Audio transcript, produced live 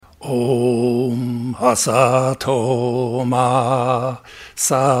Om Asato Ma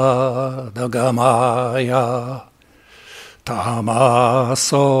Sadagamaya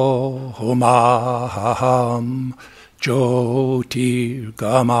Tamaso Maham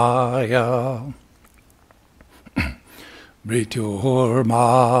Jyotirgamaya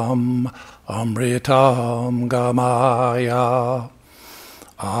Mrityurmam Amritam Gamaya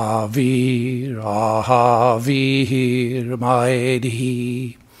Avir Ahavir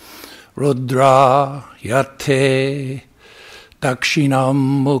Maedhi Rudra Yate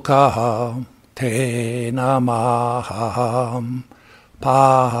Dakshinam Mukha Te Namaham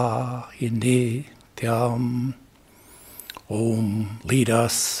Pahinityam. Om, lead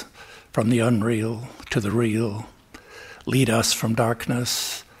us from the unreal to the real. Lead us from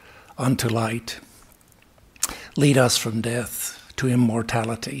darkness unto light. Lead us from death to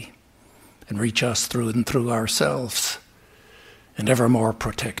immortality, and reach us through and through ourselves, and evermore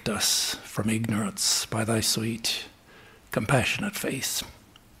protect us from ignorance by thy sweet, compassionate face.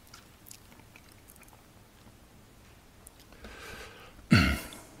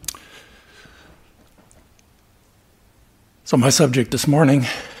 So my subject this morning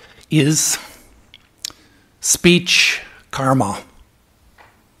is speech karma.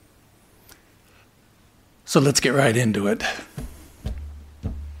 So let's get right into it.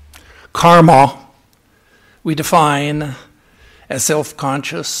 Karma, we define as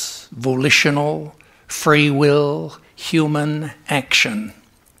self-conscious, volitional, free will, human action.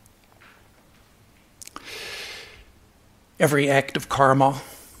 Every act of karma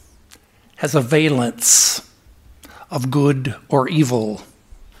has a valence of good or evil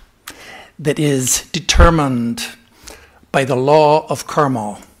that is determined by the law of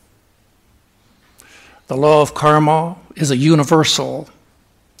karma. The law of karma is a universal,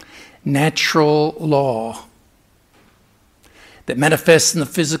 natural law that manifests in the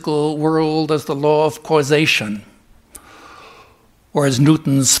physical world as the law of causation, or as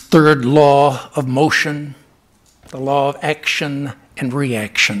Newton's third law of motion, the law of action and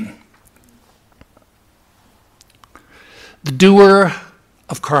reaction. The doer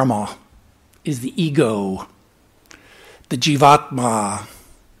of karma is the ego, the jivatma,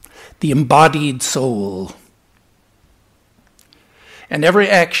 the embodied soul. And every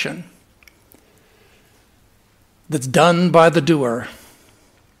action that's done by the doer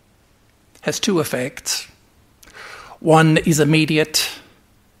has two effects. One is immediate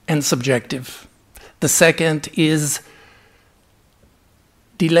and subjective. The second is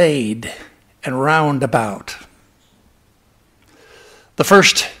delayed and roundabout. The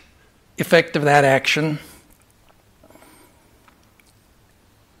first effect of that action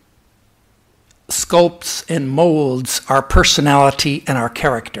sculpts and molds our personality and our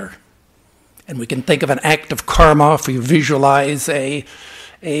character. And we can think of an act of karma if we visualize a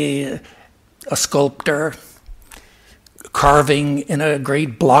sculptor carving in a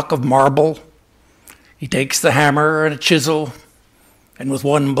great block of marble. He takes the hammer and a chisel, and with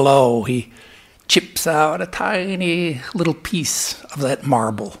one blow he chips out a tiny little piece of that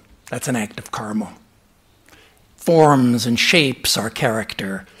marble. That's an act of karma. Forms and shapes our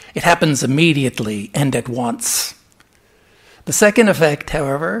character. It happens immediately and at once. The second effect,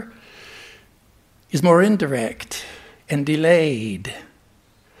 however, is more indirect and delayed.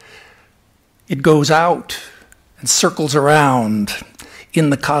 It goes out and circles around in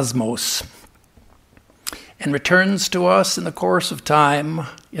the cosmos and returns to us in the course of time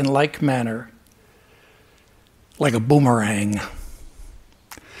in like manner, like a boomerang,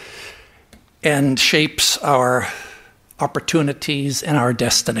 and shapes our opportunities and our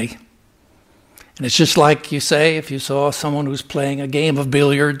destiny. And it's just like you say, if you saw someone who's playing a game of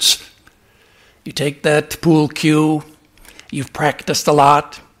billiards, you take that pool cue, you've practiced a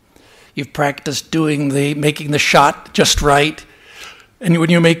lot, you've practiced making the shot just right, and when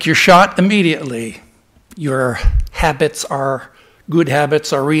you make your shot, immediately your good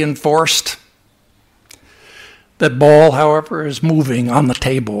habits are reinforced. That ball, however, is moving on the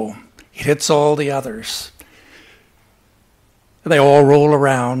table. It hits all the others. They all roll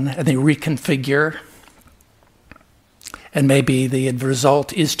around and they reconfigure. And maybe the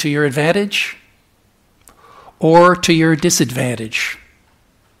result is to your advantage or to your disadvantage.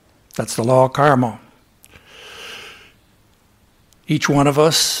 That's the law of karma. Each one of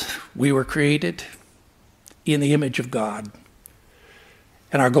us, we were created in the image of God.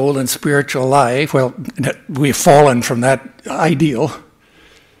 And our goal in spiritual life, well, we've fallen from that ideal.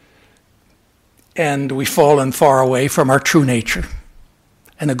 And we've fallen far away from our true nature.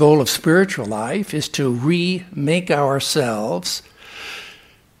 And the goal of spiritual life is to remake ourselves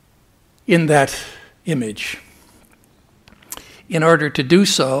in that image, In order to do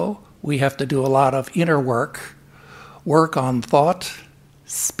so, we have to do a lot of inner work on thought,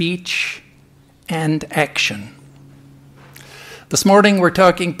 speech, and action. This morning we're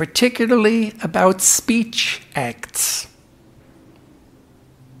talking particularly about speech acts.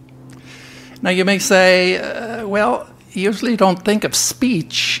 Now you may say, well, you usually don't think of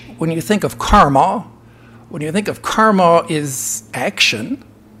speech when you think of karma. When you think of karma is action.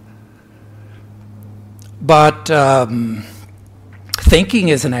 But thinking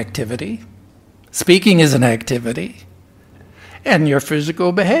is an activity. Speaking is an activity. And your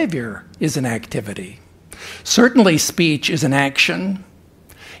physical behavior is an activity. Certainly speech is an action.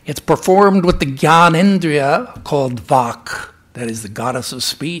 It's performed with the Gyanendriya called Vak, that is the goddess of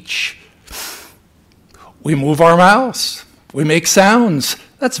speech. We move our mouths. We make sounds.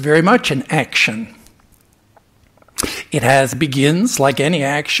 That's very much an action. It begins, like any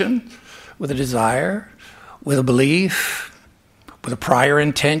action, with a desire, with a belief, with a prior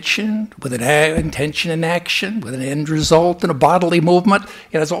intention, with an intention in action, with an end result and a bodily movement.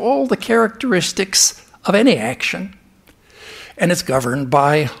 It has all the characteristics of any action, and it's governed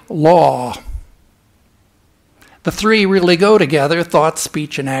by law. The three really go together, thought,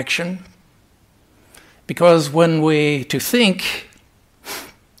 speech, and action, because to think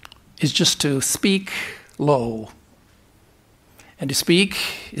is just to speak low, and to speak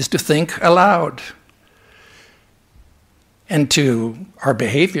is to think aloud. And our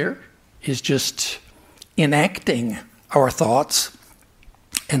behavior is just enacting our thoughts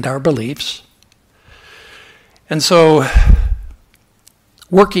and our beliefs. And so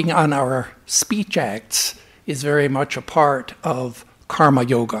working on our speech acts is very much a part of karma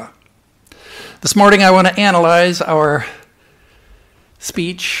yoga. This morning I want to analyze our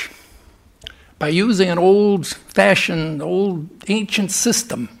speech by using an old-fashioned, ancient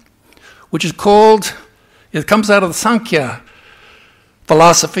system, which is called, it comes out of the Sankhya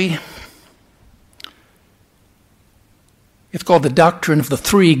philosophy. It's called the doctrine of the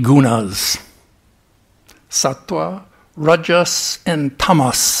three gunas: sattva, rajas, and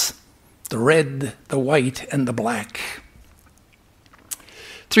tamas, the red, the white, and the black.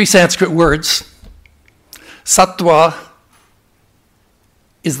 Three Sanskrit words. Sattva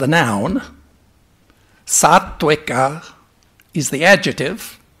is the noun. Sattvika is the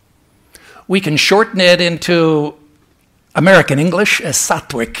adjective. We can shorten it into American English as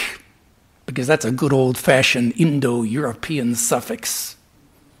sattvic, because that's a good old-fashioned Indo-European suffix.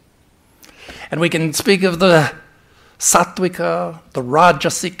 And we can speak of the sattvika, the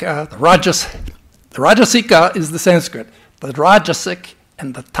rajasika. The rajasika is the Sanskrit, the rajasic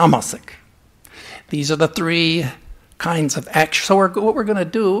and the tamasic. These are the three kinds of action. So what we're going to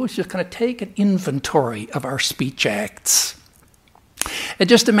do is just kind of take an inventory of our speech acts. And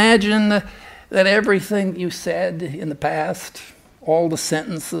just imagine that everything you said in the past, all the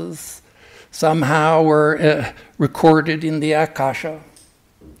sentences, somehow were recorded in the Akasha.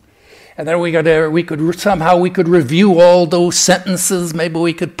 And then we could review all those sentences. Maybe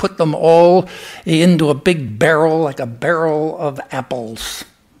we could put them all into a big barrel, like a barrel of apples.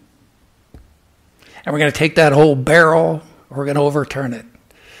 And we're going to take that whole barrel, we're going to overturn it.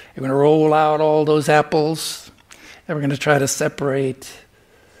 We're going to roll out all those apples, and we're going to try to separate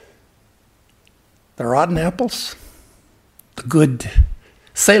the rotten apples, the good,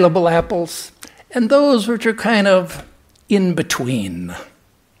 saleable apples, and those which are kind of in between.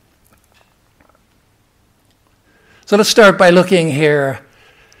 So let's start by looking here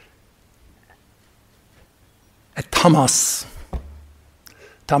at tamas.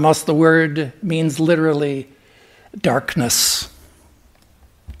 Tamas, the word, means literally darkness.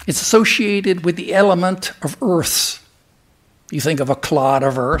 It's associated with the element of earth. You think of a clod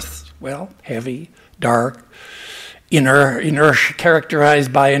of earth, well, heavy, dark, inertia,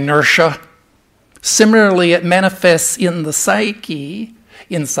 characterized by inertia. Similarly, it manifests in the psyche,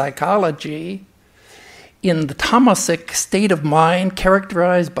 in psychology, in the tamasic state of mind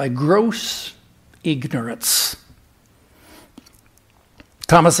characterized by gross ignorance.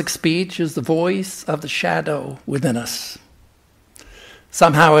 Tamasic speech is the voice of the shadow within us.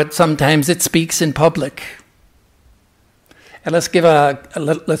 Sometimes it speaks in public. And let's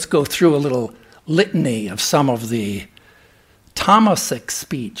go through a little litany of some of the tamasic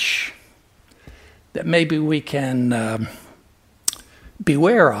speech that maybe we can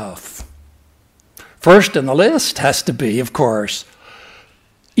beware of. First in the list has to be, of course,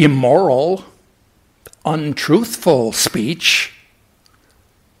 immoral, untruthful speech,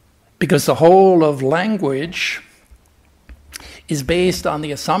 because the whole of language is based on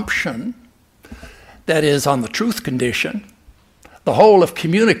the assumption, that is, on the truth condition. The whole of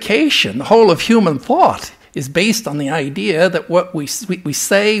communication, the whole of human thought is based on the idea that what we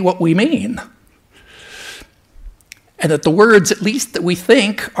say what we mean. And that the words, at least that we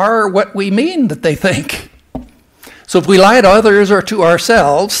think, are what we mean that they think. So if we lie to others or to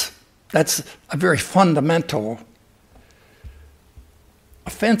ourselves, that's a very fundamental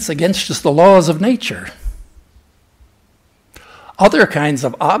offense against just the laws of nature. Other kinds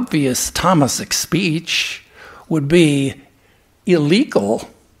of obvious Thomasic speech would be illegal,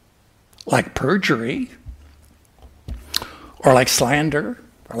 like perjury, or like slander,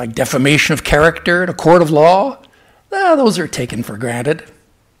 or like defamation of character in a court of law. Those are taken for granted.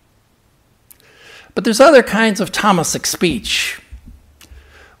 But there's other kinds of Thomasic speech.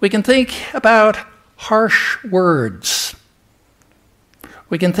 We can think about harsh words.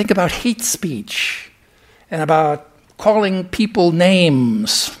 We can think about hate speech and about calling people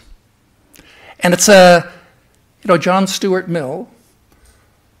names. And it's John Stuart Mill,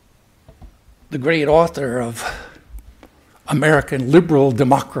 the great author of American liberal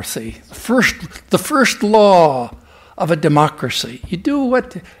democracy, the first law of a democracy.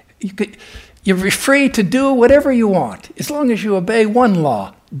 You're free to do whatever you want, as long as you obey one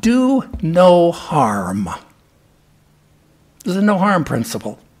law. Do no harm. There's a no harm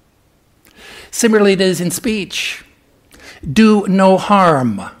principle. Similarly, it is in speech. Do no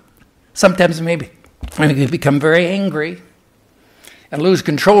harm. Sometimes maybe we become very angry and lose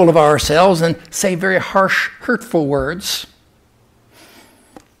control of ourselves and say very harsh, hurtful words.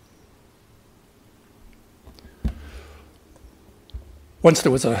 Once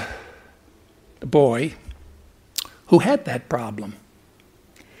there was a boy who had that problem.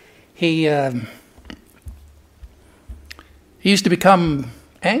 He used to become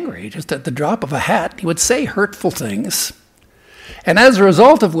angry just at the drop of a hat. He would say hurtful things, and as a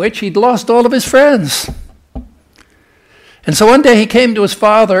result of which he'd lost all of his friends. And so one day he came to his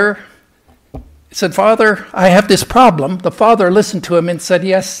father. He said, "Father, I have this problem." The father listened to him and said,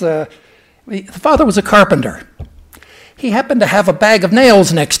 "Yes." The father was a carpenter. He happened to have a bag of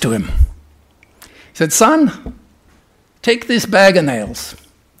nails next to him. He said, "Son, take this bag of nails,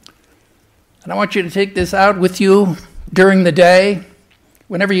 and I want you to take this out with you during the day,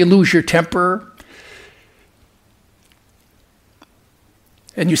 whenever you lose your temper,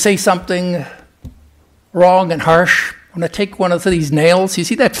 and you say something wrong and harsh. I'm going to take one of these nails. You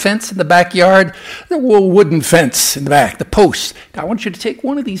see that fence in the backyard? The wooden fence in the back, the post. Now, I want you to take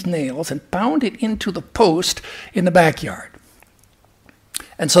one of these nails and pound it into the post in the backyard."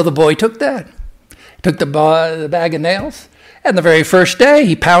 And so the boy took that. He took the bag of nails, and the very first day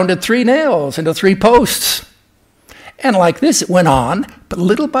he pounded 3 nails into 3 posts. And like this it went on, but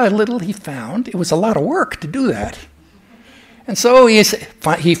little by little he found it was a lot of work to do that. And so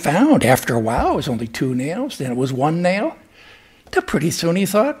he found, after a while, it was only 2 nails, then it was 1 nail. Then pretty soon he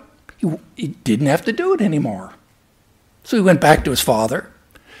thought he didn't have to do it anymore. So he went back to his father.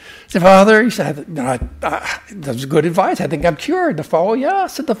 He said, "Father," he said, "that was good advice. I think I'm cured." The father, "Yeah,"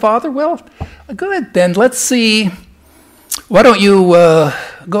 said the father. "Well, good. Then let's see. Why don't you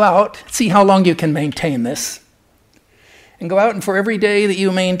go out, see how long you can maintain this. And go out, and for every day that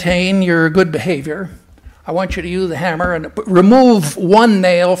you maintain your good behavior, I want you to use the hammer and remove 1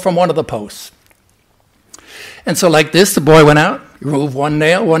 nail from one of the posts." And so like this, the boy went out, he removed 1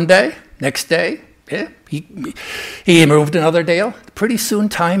 nail one day. Next day, he removed another nail. Pretty soon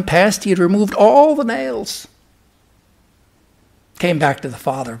time passed, he had removed all the nails. Came back to the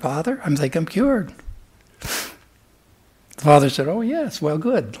father. "Father, I think I'm cured." The father said, "Oh yes, well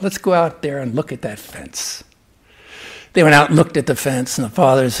good. Let's go out there and look at that fence." They went out and looked at the fence, and the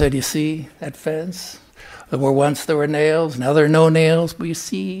father said, "You see that fence? There were nails, now there are no nails, but you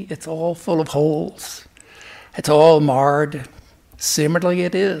see, it's all full of holes. It's all marred. Similarly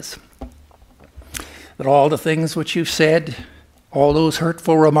it is that all the things which you've said, all those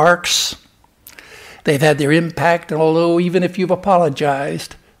hurtful remarks, they've had their impact, and although even if you've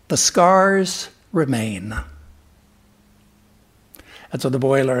apologized, the scars remain." And so the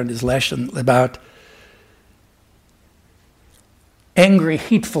boy learned his lesson about angry,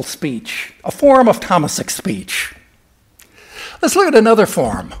 hateful speech, a form of Thomasic speech. Let's look at another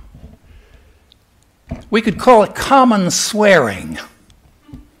form. We could call it common swearing,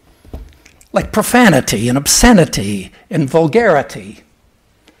 like profanity and obscenity and vulgarity.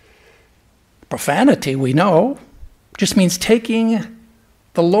 Profanity, we know, just means taking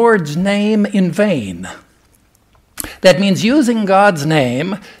the Lord's name in vain. That means using God's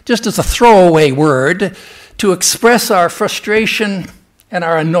name just as a throwaway word to express our frustration and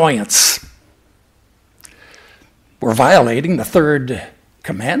our annoyance. We're violating the 3rd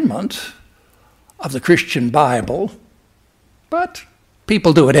commandment of the Christian Bible, but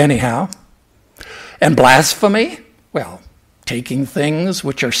people do it anyhow. And blasphemy? Well, taking things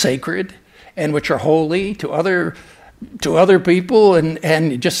which are sacred and which are holy to other people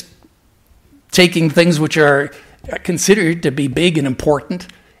and just taking things which are considered to be big and important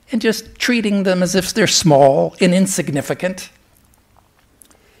and just treating them as if they're small and insignificant.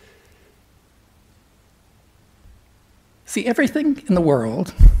 See, everything in the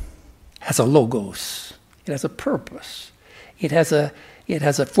world has a logos. It has a purpose. It has a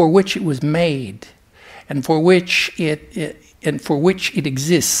for which it was made, and for which it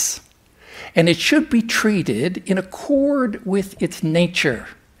exists. And it should be treated in accord with its nature.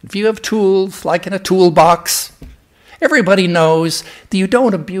 If you have tools, like in a toolbox, everybody knows that you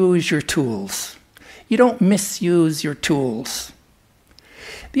don't abuse your tools. You don't misuse your tools.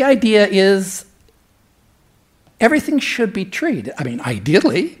 The idea is everything should be treated,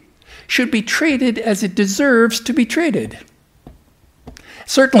 ideally, should be treated as it deserves to be treated.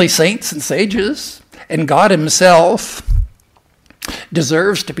 Certainly saints and sages and God himself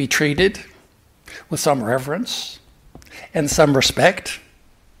deserves to be treated with some reverence and some respect.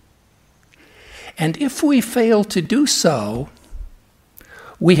 And if we fail to do so,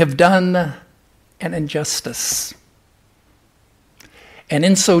 we have done an injustice. And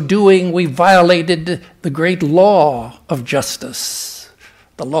in so doing, we violated the great law of justice,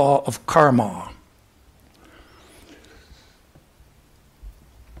 the law of karma.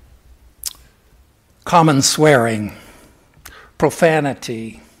 Common swearing,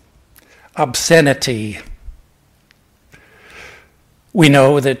 profanity, obscenity. We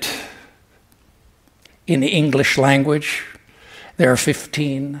know that in the English language, there are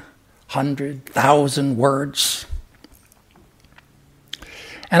 1,500,000 words.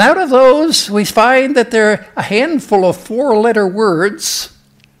 And out of those, we find that there are a handful of 4-letter words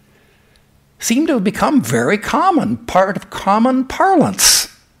seem to have become very common, part of common parlance.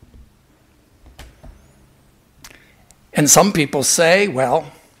 And some people say,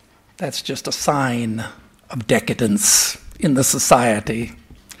 well, that's just a sign of decadence in the society,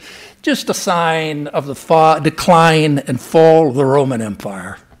 just a sign of the decline and fall of the Roman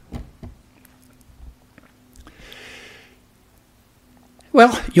Empire.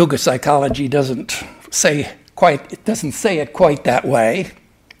 Well, yoga psychology doesn't say it quite that way.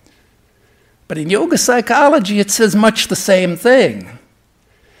 But in yoga psychology, it says much the same thing.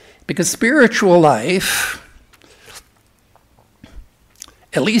 Because spiritual life,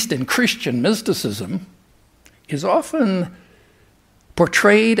 at least in Christian mysticism, is often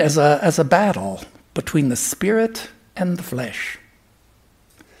portrayed as a battle between the spirit and the flesh.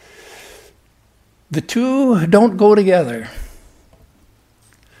 The two don't go together.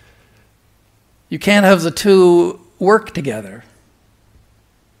 You can't have the two work together.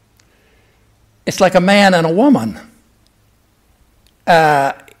 It's like a man and a woman.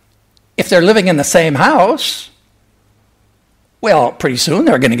 If they're living in the same house, well, pretty soon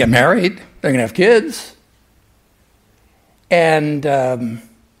they're going to get married. They're going to have kids. And they're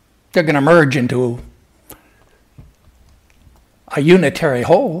going to merge into a unitary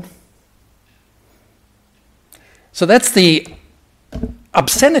whole. So that's the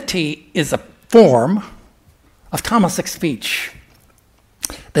obscenity is a form of tamasic speech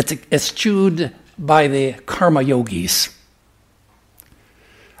that's eschewed by the karma yogis.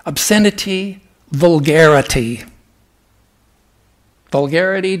 Obscenity, vulgarity.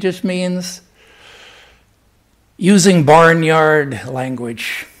 Vulgarity just means using barnyard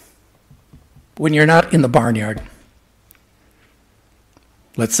language when you're not in the barnyard.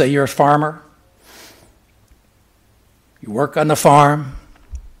 Let's say you're a farmer. You work on the farm.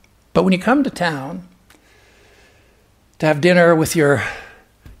 But when you come to town to have dinner with your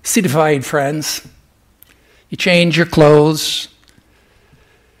citified friends, you change your clothes,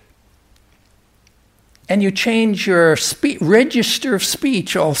 and you change your register of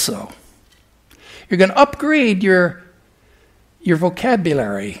speech also. You're going to upgrade your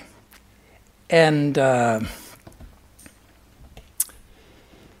vocabulary. And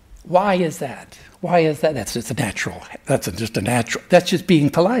why is that? Why is that? That's just a natural. That's just being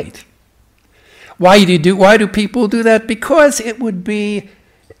polite. Why do people do that? Because it would be,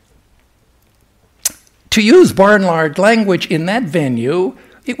 to use barnyard language in that venue,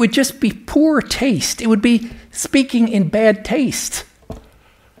 it would just be poor taste. It would be speaking in bad taste.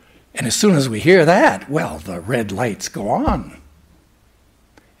 And as soon as we hear that, well, the red lights go on.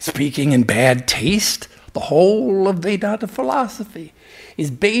 Speaking in bad taste, the whole of Vedanta philosophy is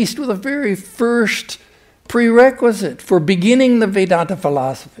based with the very first prerequisite for beginning the Vedanta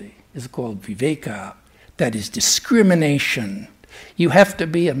philosophy is called viveka, that is discrimination. You have to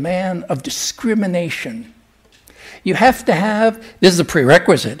be a man of discrimination. You have to have, this is a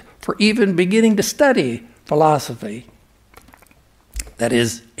prerequisite, for even beginning to study philosophy. That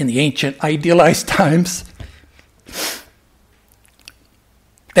is, in the ancient idealized times.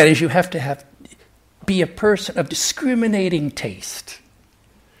 That is, you have to be a person of discriminating taste.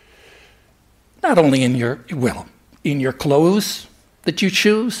 Not only in your clothes that you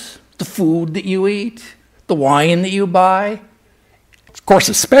choose, the food that you eat, the wine that you buy. Of course,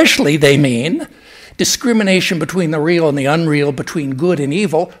 especially they mean discrimination between the real and the unreal, between good and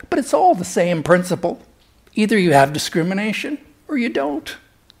evil, but it's all the same principle. Either you have discrimination or you don't.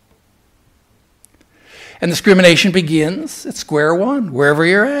 And discrimination begins at square one, wherever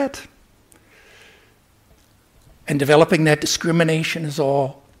you're at. And developing that discrimination is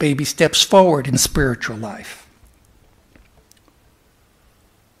all baby steps forward in spiritual life.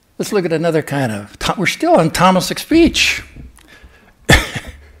 Let's look at another kind of... We're still on Thomistic speech.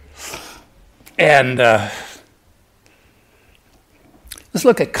 And let's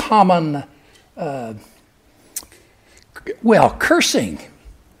look at common, cursing.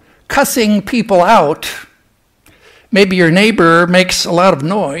 Cussing people out. Maybe your neighbor makes a lot of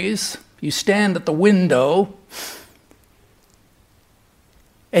noise. You stand at the window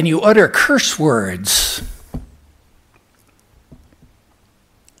and you utter curse words.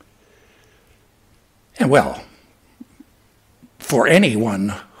 And for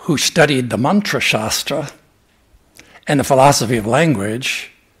anyone who studied the mantra shastra and the philosophy of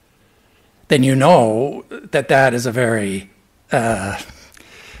language, then you know that is a very,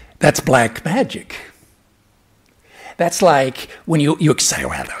 that's black magic. That's like when you say,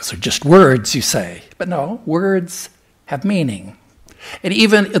 well, those are just words, you say. But no, words have meaning. And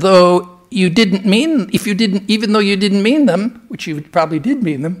even though you didn't mean, even though you didn't mean them, which you probably did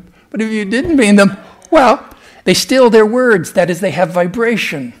mean them, but if you didn't mean them, they're words. That is, they have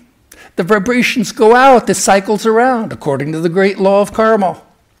vibration. The vibrations go out, this cycles around, according to the great law of karma.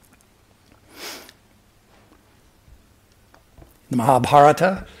 In the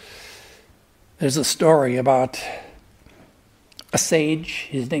Mahabharata, there's a story about a sage.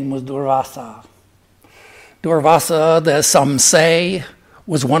 His name was Durvasa. Durvasa, some say,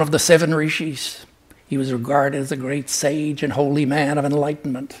 was one of the 7 rishis. He was regarded as a great sage and holy man of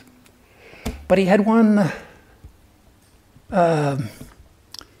enlightenment. But he had one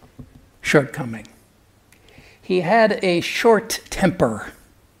shortcoming. He had a short temper.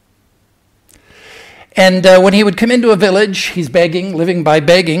 And when he would come into a village, he's begging, living by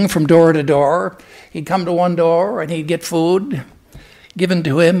begging from door to door. He'd come to one door and he'd get food given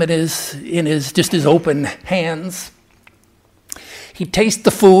to him in his open hands. He'd taste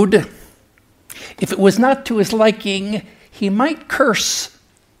the food. If it was not to his liking, he might curse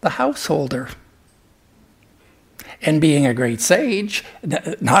the householder. And being a great sage,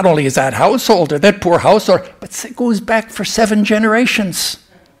 not only is that householder, that poor householder, but it goes back for 7 generations.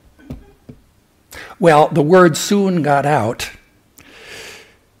 Well, the word soon got out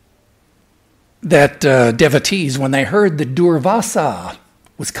that devotees, when they heard that Durvasa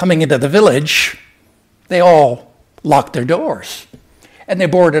was coming into the village, they all locked their doors. And they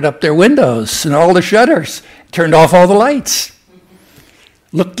boarded up their windows and all the shutters, turned off all the lights.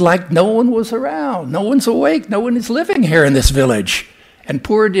 Looked like no one was around. No one's awake. No one is living here in this village. And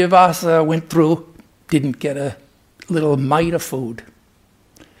poor Durvasa went through, didn't get a little mite of food.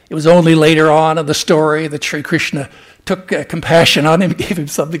 It was only later on in the story that Sri Krishna took compassion on him, gave him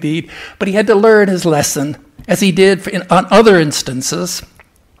something to eat. But he had to learn his lesson, as he did on other instances,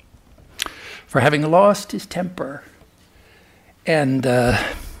 for having lost his temper and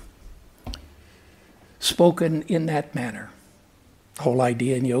spoken in that manner. The whole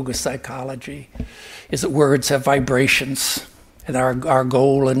idea in yoga psychology is that words have vibrations. And our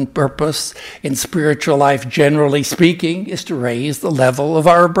goal and purpose in spiritual life, generally speaking, is to raise the level of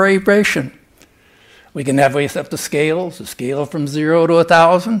our vibration. We can have up the scales, a scale from 0 to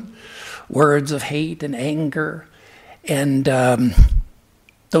 1,000, words of hate and anger, and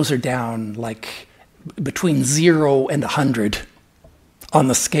those are down like between 0 and 100 on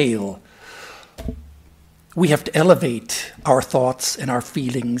the scale. We have to elevate our thoughts and our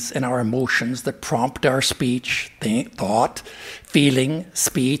feelings and our emotions that prompt our speech, thought, feeling,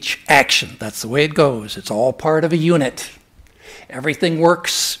 speech, action. That's the way it goes. It's all part of a unit. Everything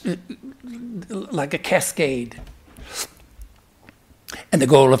works like a cascade. And the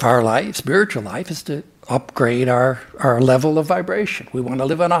goal of our life, spiritual life, is to upgrade our level of vibration. We want to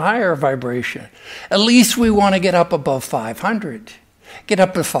live on a higher vibration. At least we want to get up above 500, get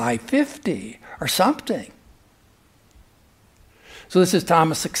up to 550 or something. So this is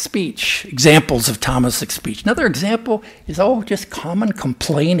Thomistic speech, examples of Thomistic speech. Another example is, just common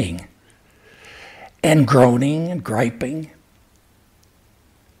complaining and groaning and griping.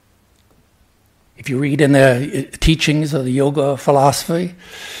 If you read in the teachings of the yoga philosophy,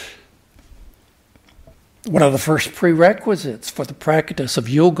 one of the first prerequisites for the practice of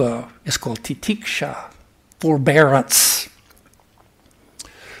yoga is called titiksha, forbearance.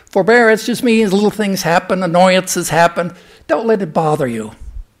 Forbearance just means little things happen, annoyances happen. Don't let it bother you.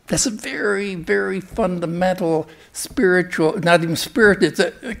 That's a very, very fundamental spiritual, not even spirit, it's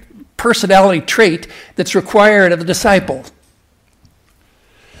a personality trait that's required of a disciple.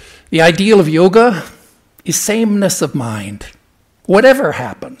 The ideal of yoga is sameness of mind. Whatever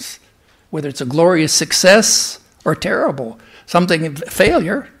happens, whether it's a glorious success or terrible, something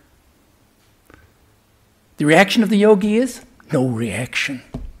failure, the reaction of the yogi is no reaction.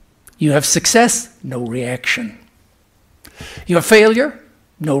 You have success, no reaction. You have failure,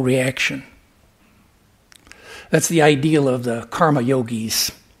 no reaction. That's the ideal of the karma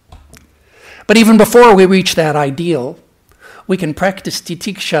yogis. But even before we reach that ideal, we can practice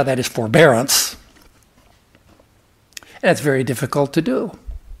titiksha, that is forbearance. And it's very difficult to do.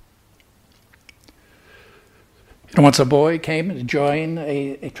 And once a boy came to join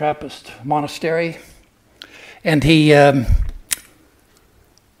a Trappist monastery, and he met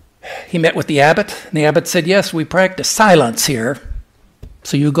with the abbot, and the abbot said, yes, we practice silence here.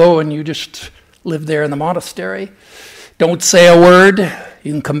 So you go and you just live there in the monastery. Don't say a word.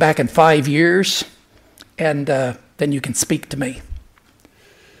 You can come back in 5 years, and then you can speak to me.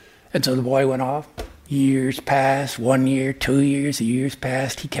 And so the boy went off. Years passed, 1 year, 2 years, years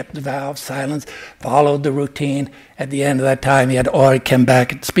passed. He kept the vow of silence, followed the routine. At the end of that time, he had to come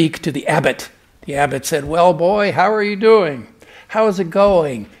back and speak to the abbot. The abbot said, well, boy, how are you doing? How is it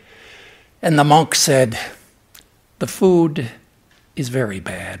going? And the monk said, the food is very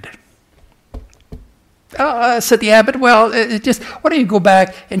bad. Said the abbot, well, why don't you go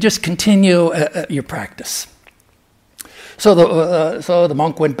back and just continue your practice? So the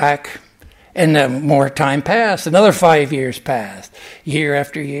monk went back, and more time passed. Another 5 years passed. Year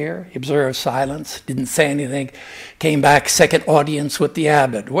after year, he observed silence, didn't say anything. Came back, second audience with the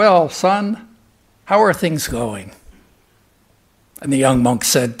abbot. Well, son, how are things going? And the young monk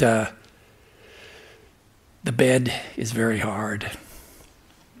said, the bed is very hard.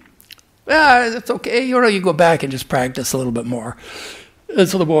 It's okay, you go back and just practice a little bit more. And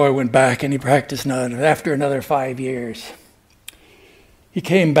so the boy went back and he practiced another. After another 5 years, he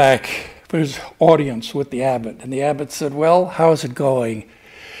came back for his audience with the abbot. And the abbot said, well, how's it going?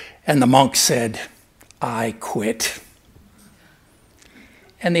 And the monk said, I quit.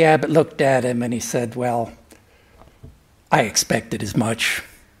 And the abbot looked at him and he said, well, I expected as much.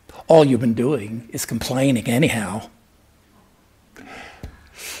 All you've been doing is complaining anyhow.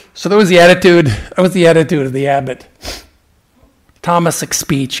 So that was the attitude of the abbot. Tamasic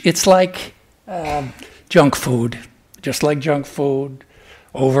speech. It's like junk food. Just like junk food,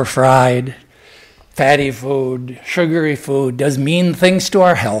 overfried, fatty food, sugary food does mean things to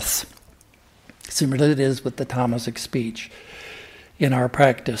our health. Similarly it is with the tamasic speech in our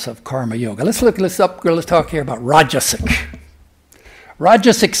practice of karma yoga. Let's talk here about rajasic.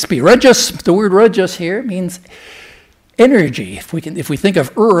 Rajasic speech. The word rajas here means energy. If we think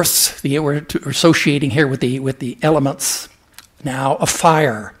of earth, we're associating here with the elements now of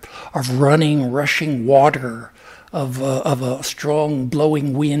fire, of running, rushing water, of a strong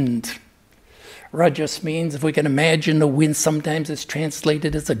blowing wind. Rajas means, if we can imagine the wind, sometimes it's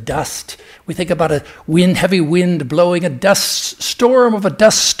translated as a dust. We think about a heavy wind blowing a dust storm,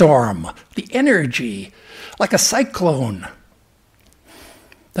 the energy, like a cyclone.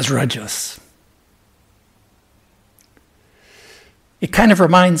 That's rajas. It kind of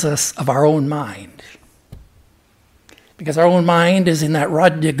reminds us of our own mind. Because our own mind is in that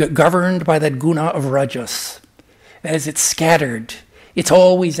governed by that guna of rajas. That is, it's scattered. It's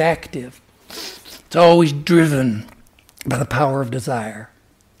always active. It's always driven by the power of desire.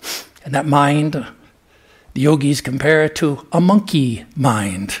 And that mind, the yogis compare it to a monkey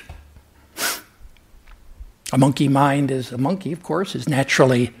mind. A monkey mind a monkey, of course, is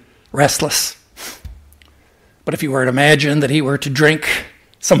naturally restless. But if you were to imagine that he were to drink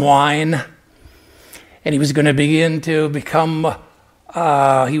some wine and he was going to begin to become,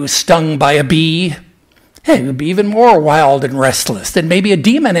 he was stung by a bee, he would be even more wild and restless. Then maybe a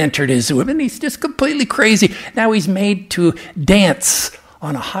demon entered into him and he's just completely crazy. Now he's made to dance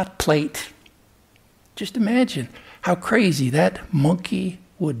on a hot plate. Just imagine how crazy that monkey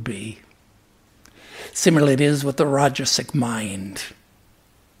would be. Similarly it is with the rajasic mind.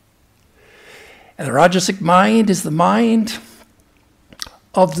 And the rajasic mind is the mind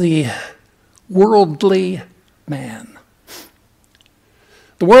of the worldly man.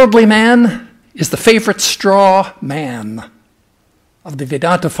 The worldly man is the favorite straw man of the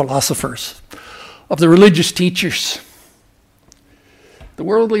Vedanta philosophers. of the religious teachers. The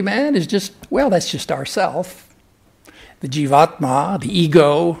worldly man is just, well, that's just ourself. The jivatma, the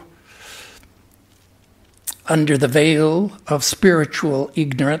ego, under the veil of spiritual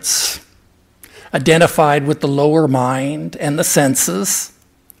ignorance, identified with the lower mind and the senses,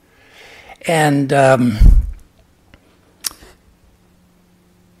 and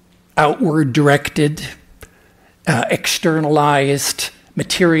outward directed, externalized,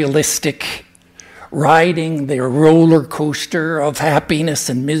 materialistic, riding the roller coaster of happiness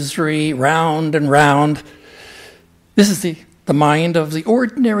and misery round and round. This is the mind of the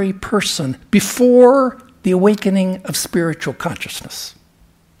ordinary person before the awakening of spiritual consciousness.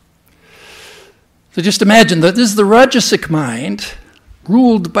 So just imagine that this is the Rajasic mind,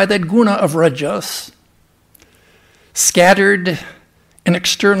 ruled by that guna of Rajas, scattered and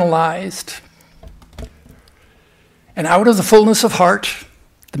externalized. And out of the fullness of heart,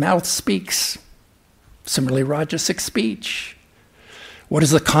 the mouth speaks. Similarly, Rajasic speech. What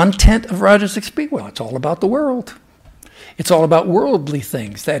is the content of Rajasic speech? Well, it's all about the world. It's all about worldly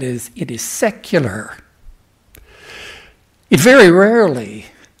things. That is, it is secular. It very rarely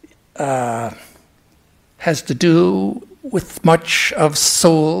has to do with much of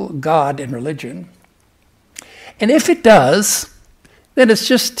soul, God, and religion. And if it does, then it's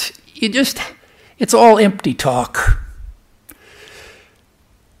all empty talk.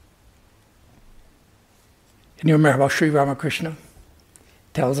 And you remember how Sri Ramakrishna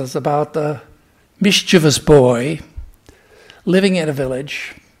tells us about the mischievous boy living in a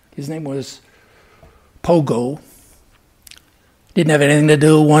village. His name was Pogo. Didn't have anything to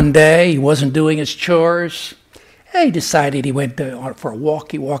do one day. He wasn't doing his chores. He decided he went for a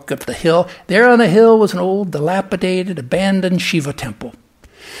walk. He walked up the hill. There on the hill was an old, dilapidated, abandoned Shiva temple.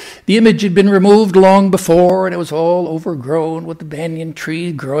 The image had been removed long before, and it was all overgrown with the banyan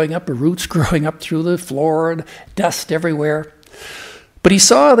tree growing up, the roots growing up through the floor, and dust everywhere. But he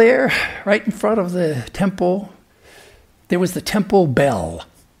saw there, right in front of the temple, there was the temple bell.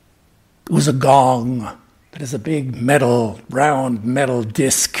 It was a gong. That is a big round metal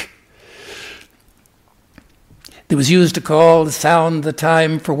disc. It was used to sound the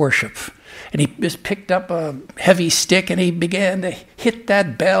time for worship. And he just picked up a heavy stick and he began to hit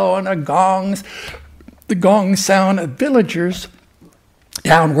that bell and the gong sound of villagers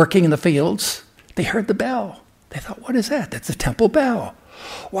down working in the fields. They heard the bell. They thought, what is that? That's the temple bell.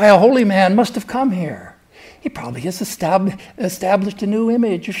 Why, a holy man must have come here. He probably has established a new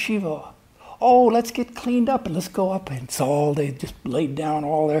image of Shiva. Oh, let's get cleaned up and let's go up. And so they just laid down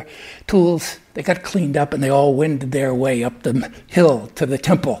all their tools. They got cleaned up and they all wended their way up the hill to the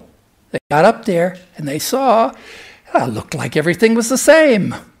temple. They got up there and they saw, it looked like everything was the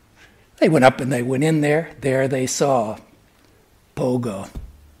same. They went up and they went in there. There they saw Pogo.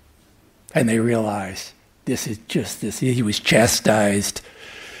 And they realized, this is just this. He was chastised.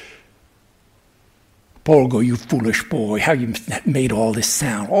 Pogo, you foolish boy, how you made all this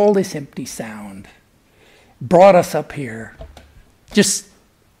sound, all this empty sound. Brought us up here. Just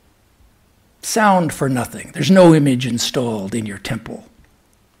sound for nothing. There's no image installed in your temple.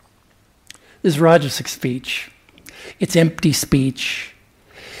 This is Rajasic speech. It's empty speech.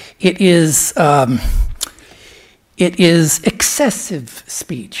 It is excessive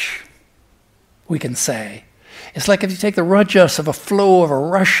speech, we can say. It's like if you take the rajas of a flow of a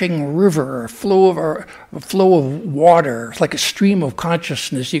rushing river, a flow of water. It's like a stream of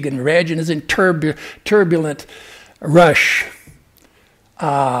consciousness. You can imagine is in turbulent rush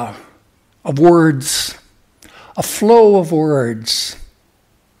of words, a flow of words,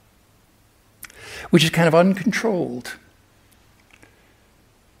 which is kind of uncontrolled.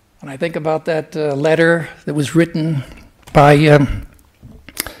 When I think about that letter that was written by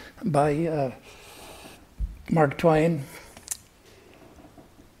Mark Twain,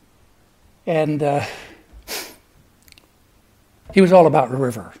 and he was all about a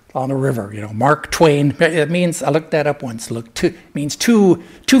river, on a river. Mark Twain. It means, I looked that up once. It means two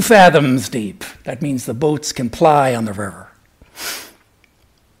fathoms deep. That means the boats can ply on the river.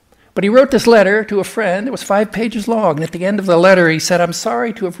 But he wrote this letter to a friend. It was 5 pages long. And at the end of the letter, he said, "I'm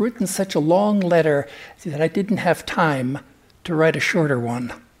sorry to have written such a long letter." He said, "I didn't have time to write a shorter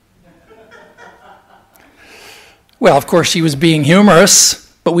one." Well, of course, he was being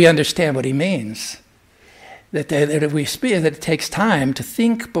humorous, but we understand what he means. That if we speak, that it takes time to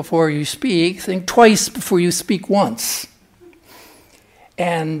think before you speak. Think twice before you speak once.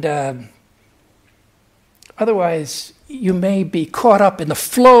 And otherwise, you may be caught up in the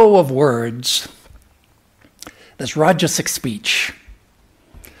flow of words. That's Rajasic speech.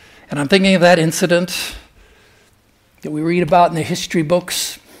 And I'm thinking of that incident that we read about in the history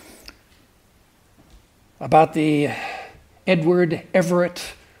books about the Edward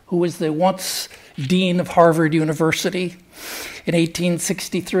Everett, who was the once dean of Harvard University. In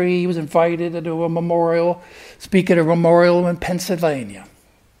 1863, he was invited to do a memorial, speak at a memorial in Pennsylvania.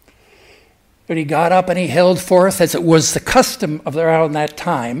 But he got up and he held forth, as it was the custom of around that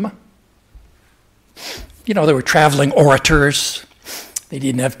time. You know, there were traveling orators. They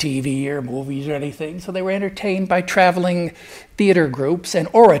didn't have TV or movies or anything, so they were entertained by traveling theater groups, and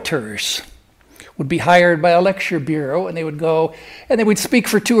orators would be hired by a lecture bureau, and they would go and they would speak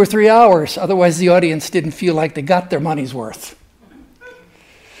for 2 or 3 hours. Otherwise, the audience didn't feel like they got their money's worth.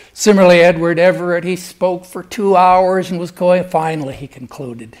 Similarly, Edward Everett, he spoke for 2 hours and was going. Finally, he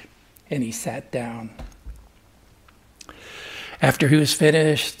concluded, and he sat down. After he was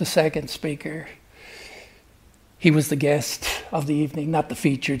finished, the second speaker, he was the guest of the evening, not the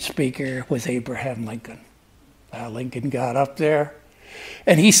featured speaker, was Abraham Lincoln. Lincoln got up there,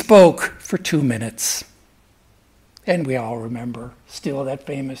 and he spoke for 2 minutes. And we all remember still that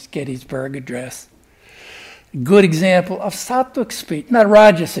famous Gettysburg Address. Good example of sattvic speech, not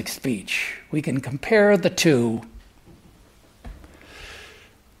rajasic speech. We can compare the two.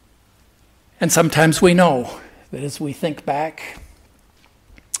 And sometimes we know that as we think back,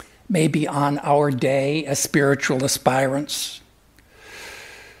 maybe on our day as spiritual aspirants,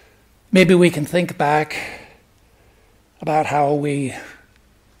 maybe we can think back about how we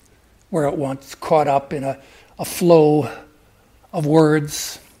were at once caught up in a flow of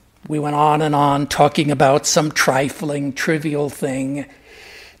words. We went on and on talking about some trifling, trivial thing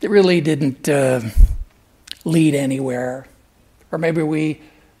that really didn't lead anywhere. Or maybe we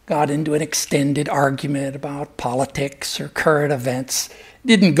got into an extended argument about politics or current events,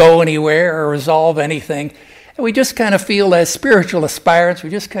 didn't go anywhere or resolve anything. And we just kind of feel, as spiritual aspirants, we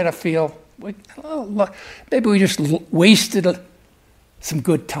just kind of feel, maybe we just wasted some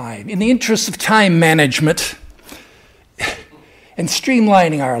good time. In the interest of time management and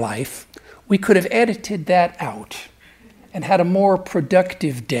streamlining our life, we could have edited that out and had a more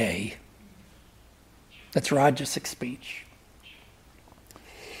productive day. That's rajasic speech.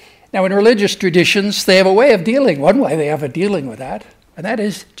 Now, in religious traditions, they have a way of dealing, one way they have of dealing with that, and that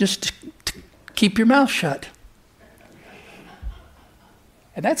is just to keep your mouth shut.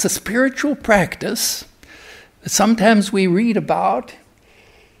 And that's a spiritual practice that sometimes we read about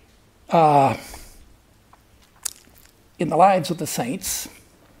in the lives of the saints.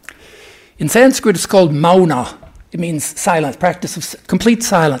 In Sanskrit, it's called mauna. It means silence, practice of complete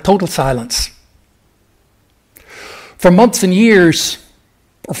silence, total silence. For months and years,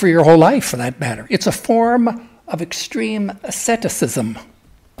 or for your whole life for that matter, it's a form of extreme asceticism.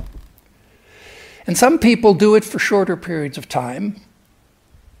 And some people do it for shorter periods of time.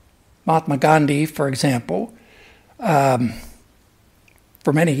 Mahatma Gandhi, for example,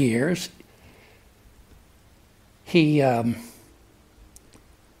 for many years, he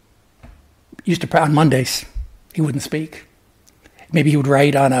used to pray on Mondays. He wouldn't speak. Maybe he would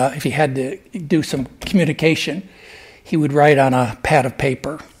write on if he had to do some communication, he would write on a pad of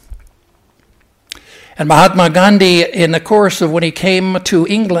paper. And Mahatma Gandhi, in the course of when he came to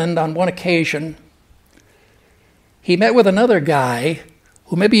England on one occasion, he met with another guy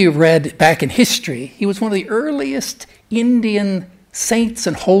who maybe you read back in history. He was one of the earliest Indian saints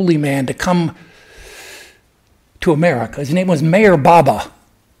and holy men to come to America. His name was Meher Baba.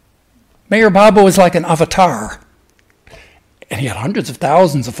 Meher Baba was like an avatar. And he had hundreds of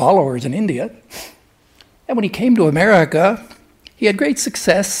thousands of followers in India. And when he came to America, he had great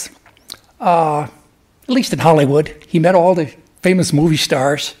success, at least in Hollywood. He met all the famous movie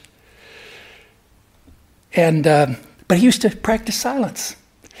stars. And but he used to practice silence.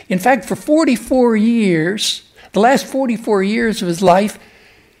 In fact, for 44 years, the last 44 years of his life,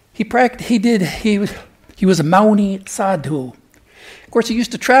 he was a Mauni sadhu. Of course, he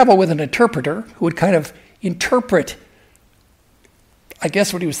used to travel with an interpreter who would kind of interpret, I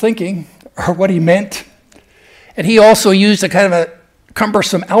guess, what he was thinking or what he meant. And he also used a kind of a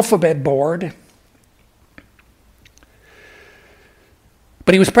cumbersome alphabet board.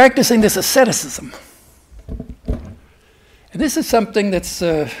 But he was practicing this asceticism. And this is something that's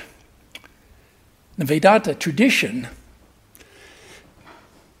the Vedanta tradition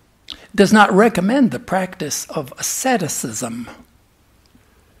does not recommend the practice of asceticism.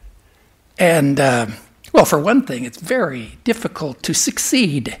 And, well, for one thing, it's very difficult to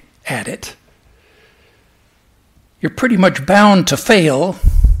succeed at it. You're pretty much bound to fail.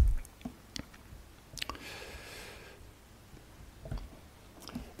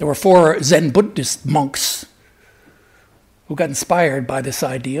 There were 4 Zen Buddhist monks who got inspired by this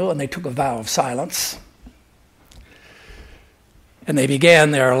ideal, and they took a vow of silence. And they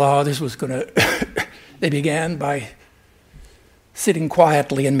began their law. This was going to They began by sitting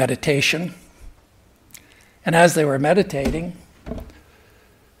quietly in meditation. And as they were meditating,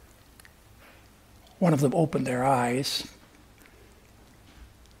 one of them opened their eyes,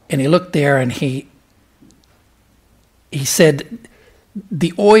 and he looked there and he said,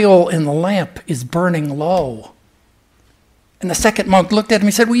 "The oil in the lamp is burning low." And the second monk looked at him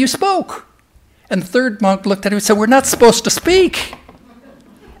and said, "Well, you spoke." And the third monk looked at him and said, "We're not supposed to speak."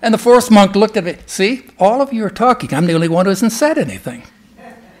 And the fourth monk looked at me. "See, all of you are talking. I'm the only one who hasn't said anything."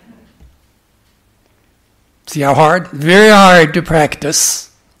 See how hard? Very hard to practice.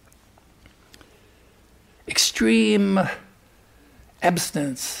 Extreme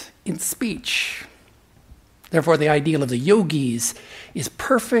abstinence in speech. Therefore, the ideal of the yogis is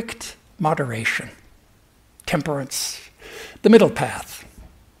perfect moderation, temperance, the middle path.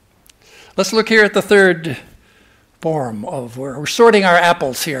 Let's look here at the third form of, we're sorting our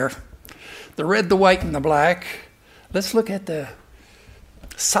apples here. The red, the white, and the black. Let's look at the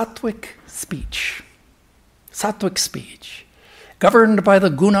sattvic speech. Sattvic speech, governed by the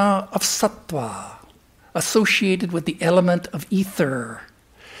guna of sattva, associated with the element of ether,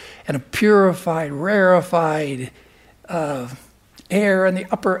 and a purified, rarefied air in the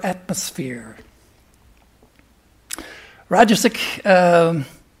upper atmosphere. Rajasic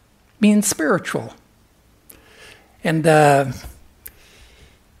means spiritual. And the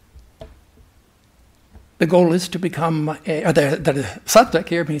goal is to become, the sattvic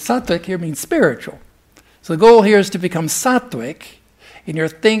here means spiritual. So the goal here is to become sattvic in your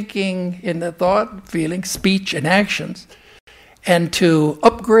thinking, in the thought, feeling, speech, and actions, and to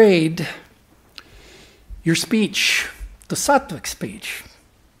upgrade your speech to sattvic speech.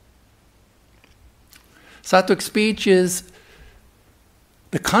 Sattvic speech is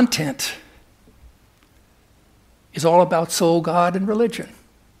the content is all about soul, God, and religion.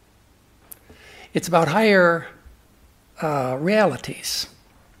 It's about higher realities.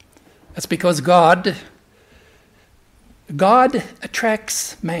 That's because God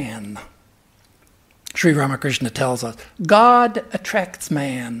attracts man. Sri Ramakrishna tells us, God attracts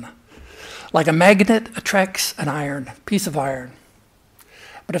man like a magnet attracts an piece of iron.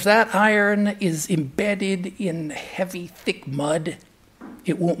 But if that iron is embedded in heavy, thick mud,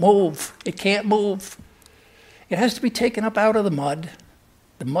 it won't move. It can't move. It has to be taken up out of the mud.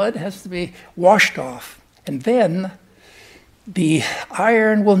 The mud has to be washed off. And then the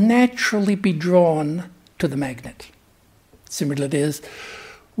iron will naturally be drawn to the magnet. Similar it is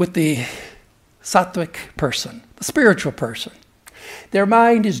with the sattvic person, the spiritual person. Their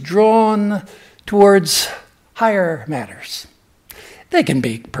mind is drawn towards higher matters. They can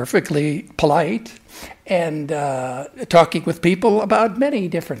be perfectly polite and talking with people about many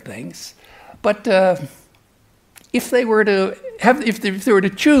different things, but if they were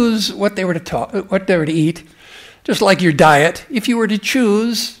to choose what they were to eat, just like your diet, if you were to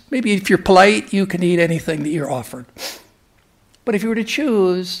choose, maybe if you're polite, you can eat anything that you're offered. But if you were to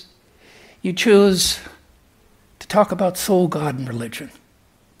choose, you choose to talk about soul, God, and religion.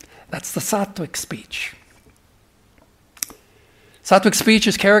 That's the sattvic speech. Sattvic speech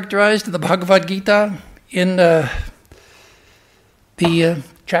is characterized in the Bhagavad Gita in the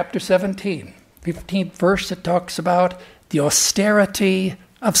chapter 17, 15th verse. It talks about the austerity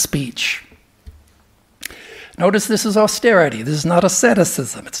of speech. Notice this is austerity. This is not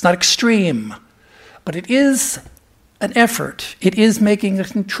asceticism. It's not extreme. But it is an effort. It is making a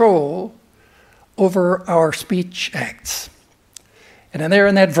control over our speech acts. And then there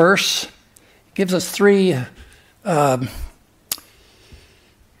in that verse, it gives us three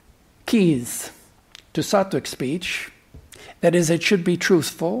keys to sattvic speech. That is, it should be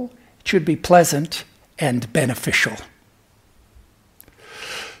truthful, it should be pleasant, and beneficial.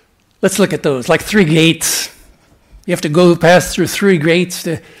 Let's look at those, like three gates. You have to pass through three gates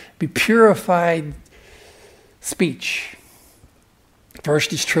to be purified speech.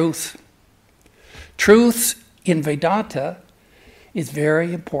 First is truth. Truth in Vedanta is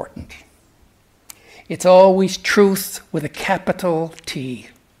very important. It's always truth with a capital T.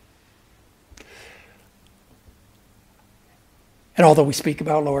 And although we speak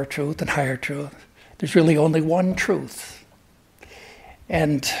about lower truth and higher truth, there's really only one truth.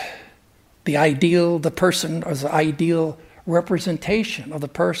 And the person, or the ideal representation of the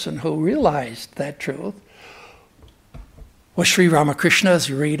person who realized that truth was Sri Ramakrishna. As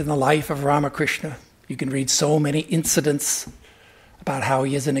you read in the life of Ramakrishna, you can read so many incidents about how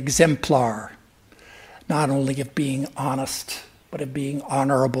he is an exemplar, not only of being honest, but of being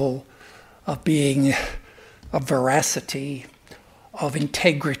honorable, of veracity, of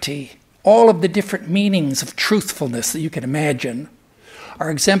integrity, all of the different meanings of truthfulness that you can imagine are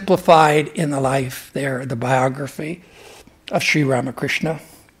exemplified in the life there, the biography of Sri Ramakrishna.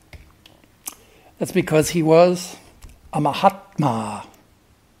 That's because he was a Mahatma.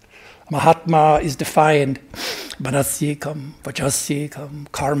 Mahatma is defined manasyekam,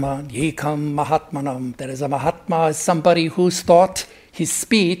 vachasyekam, karma, yekam mahatmanam. That is, a Mahatma is somebody whose thought, his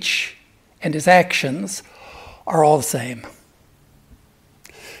speech, and his actions are all the same.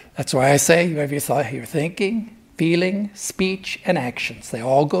 That's why I say you have your thinking, feeling, speech, and actions. They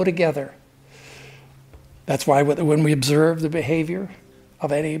all go together. That's why when we observe the behavior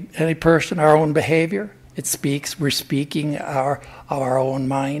of any person, our own behavior, we're speaking of our own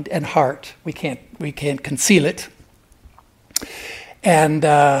mind and heart. We can't conceal it. And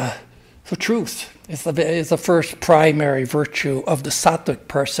so truth is the first primary virtue of the sattvic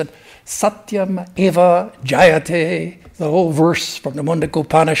person. Satyam eva jayate. The whole verse from the Mundaka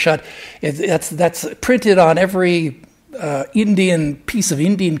Upanishad, that's printed on every Indian piece of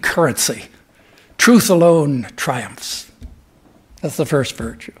Indian currency. Truth alone triumphs. That's the first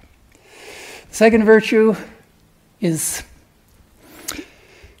virtue. The second virtue is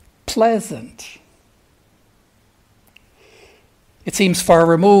pleasant. It seems far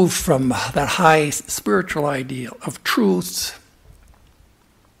removed from that high spiritual ideal of truth.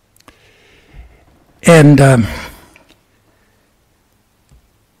 And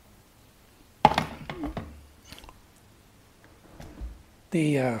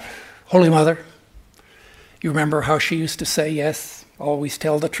the Holy Mother, you remember how she used to say, yes, always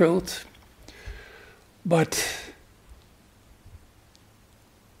tell the truth, but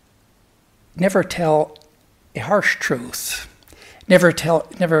never tell a harsh truth. Never tell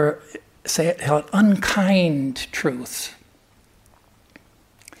an unkind truth.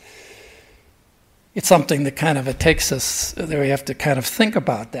 It's something that it takes us, that we have to kind of think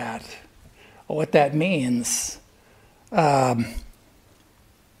about that, what that means.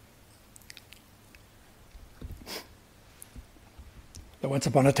 Once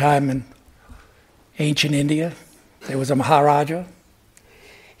upon a time in ancient India, there was a Maharaja.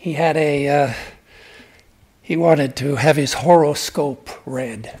 He wanted to have his horoscope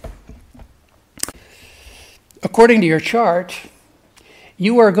read. According to your chart,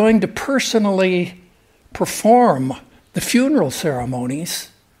 you are going to personally perform the funeral ceremonies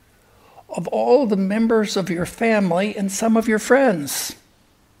of all the members of your family and some of your friends.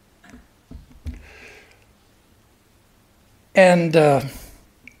 And the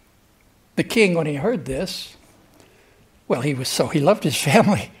king, when he heard this, he loved his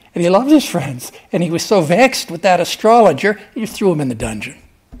family and he loved his friends, and he was so vexed with that astrologer, he threw him in the dungeon.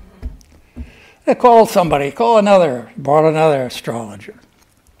 They called another, brought another astrologer.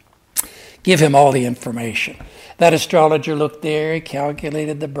 Give him all the information. That astrologer looked there, he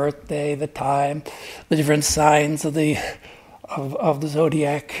calculated the birthday, the time, the different signs of the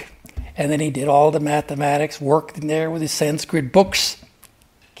zodiac, and then he did all the mathematics, worked in there with his Sanskrit books,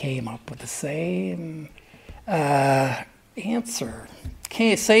 came up with the same answer,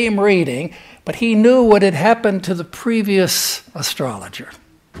 same reading, but he knew what had happened to the previous astrologer.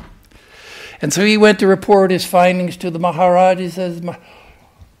 And so he went to report his findings to the Maharaj. He says,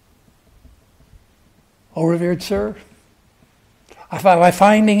 "Oh, revered sir, my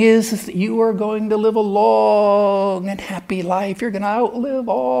finding is that you are going to live a long and happy life. You're going to outlive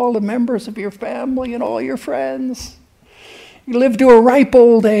all the members of your family and all your friends. You live to a ripe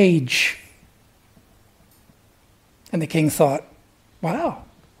old age." And the king thought, wow,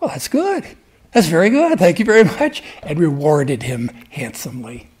 well, that's good. That's very good. Thank you very much. And rewarded him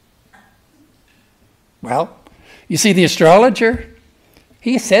handsomely. Well, you see, the astrologer,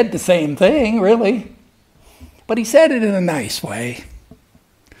 he said the same thing, really. But he said it in a nice way.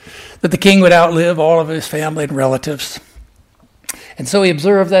 That the king would outlive all of his family and relatives. And so he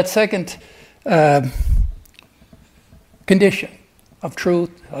observed that second condition of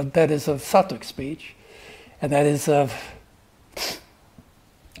truth, that is of sattvic speech, and that is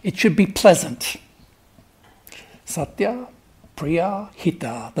it should be pleasant. Satya, Priya,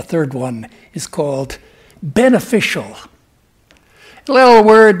 Hita. The third one is called beneficial. A little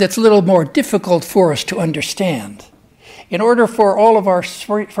word that's a little more difficult for us to understand. In order for all of our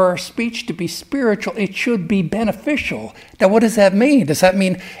speech to be spiritual, it should be beneficial. Now, what does that mean? Does that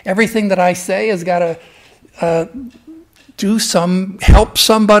mean everything that I say has got to help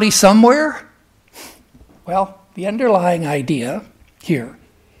somebody somewhere? Well, the underlying idea here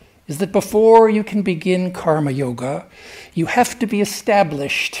is that before you can begin karma yoga, you have to be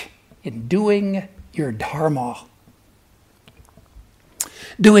established in doing your dharma.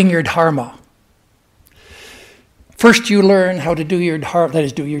 Doing your dharma. First you learn how to do your dharma, that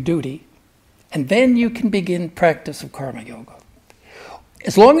is, do your duty, and then you can begin practice of karma yoga.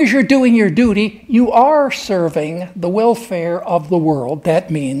 as long as you're doing your duty, you are serving the welfare of the world.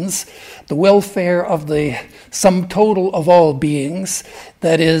 That means the welfare of the sum total of all beings,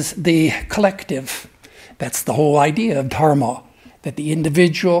 that is the collective. That's the whole idea of dharma, that the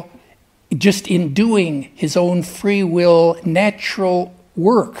individual, just in doing his own free will, natural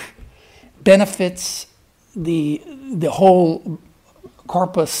work, benefits the whole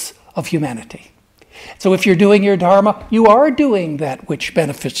corpus of humanity. So if you're doing your dharma, you are doing that which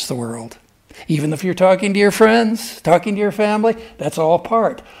benefits the world. Even if you're talking to your friends, talking to your family, that's all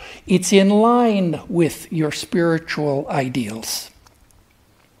part. It's in line with your spiritual ideals.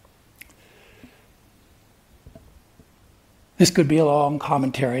 This could be a long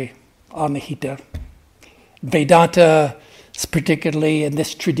commentary on the Gita. Vedanta, particularly in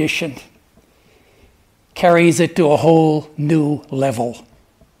this tradition, carries it to a whole new level.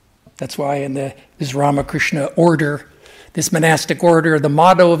 That's why in this Ramakrishna order, this monastic order, the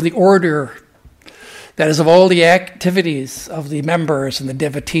motto of the order, that is of all the activities of the members and the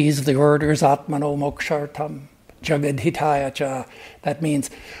devotees of the order, is Atmano Mokshartam Jagad Hitaya Cha. That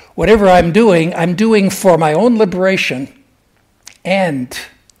means whatever I'm doing for my own liberation and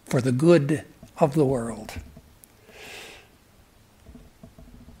for the good of the world.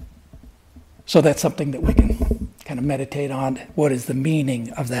 So that's something that we can kind of meditate on. What is the meaning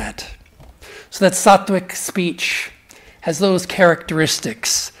of that? So that sattvic speech has those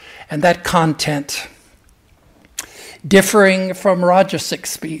characteristics and that content, differing from rajasic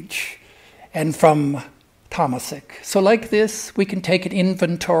speech and from tamasic. So like this, we can take an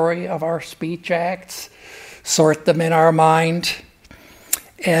inventory of our speech acts, sort them in our mind,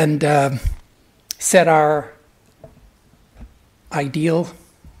 and set our ideal.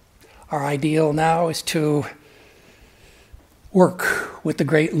 Our ideal now is to work with the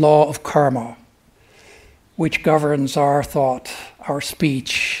great law of karma, which governs our thought, our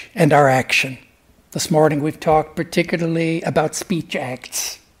speech, and our action. This morning we've talked particularly about speech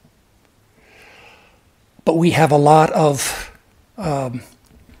acts. But we have a lot of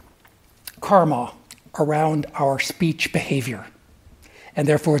karma around our speech behavior. And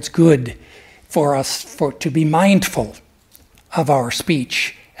therefore it's good for us to be mindful of our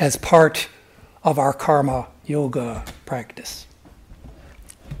speech as part of our karma yoga practice.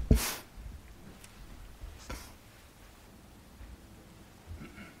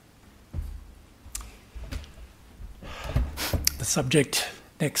 The subject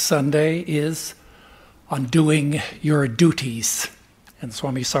next Sunday is on doing your duties, and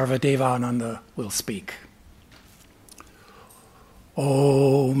Swami Sarvadevananda will speak.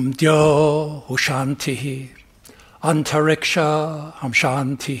 Om Dyo Shantihi Antariksha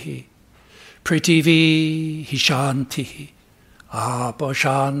Shantihi Prithvi Shantihi Apo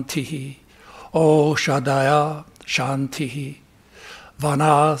Shantihi Oshadaya Shantihi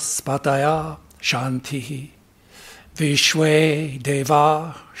Vanaspataya Shantihi Vishwe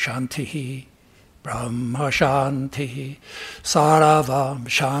Deva Shantihi Brahma Shantihi Saravam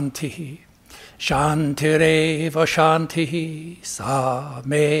Shantihi Shantireva Shantihi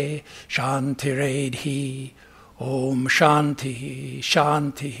Same Shantiredhi Om Shantihi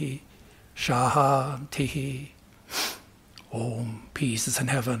Shantihi Shantihi. Om. Peace is in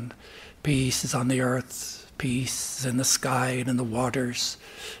heaven, peace is on the earth, peace is in the sky and in the waters.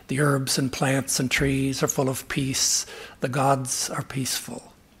 The herbs and plants and trees are full of peace. The gods are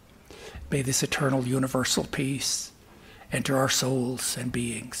peaceful. May this eternal universal peace enter our souls and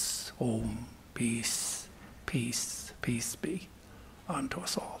beings. Om. Peace, peace, peace be unto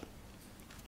us all.